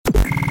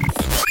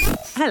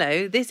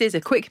Hello, this is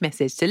a quick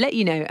message to let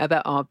you know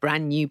about our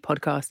brand new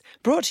podcast.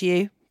 Brought to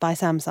you by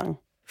Samsung.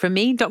 From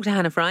me, Dr.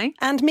 Hannah Fry.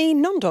 And me,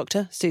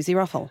 non-doctor, Susie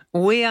Ruffle.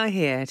 We are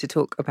here to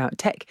talk about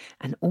tech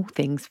and all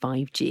things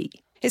 5G.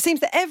 It seems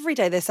that every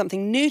day there's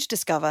something new to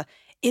discover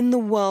in the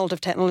world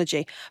of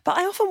technology. But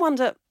I often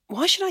wonder,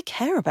 why should I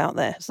care about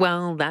this?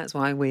 Well, that's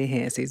why we're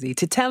here, Susie,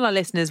 to tell our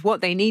listeners what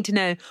they need to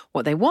know,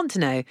 what they want to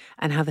know,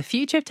 and how the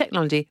future of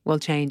technology will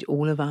change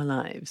all of our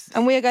lives.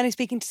 And we are going to be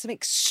speaking to some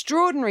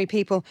extraordinary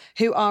people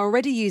who are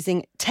already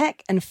using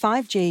tech and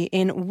 5G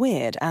in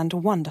weird and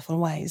wonderful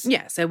ways.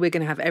 Yeah, so we're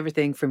going to have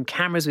everything from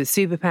cameras with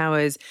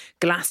superpowers,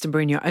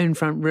 Glastonbury in your own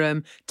front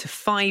room, to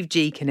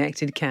 5G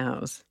connected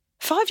cows.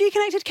 5G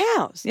connected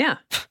cows? Yeah.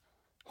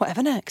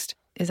 Whatever next.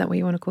 Is that what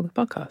you want to call the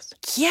podcast?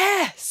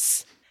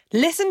 Yes!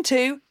 Listen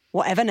to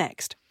Whatever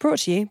Next. Brought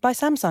to you by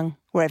Samsung,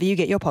 wherever you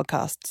get your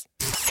podcasts.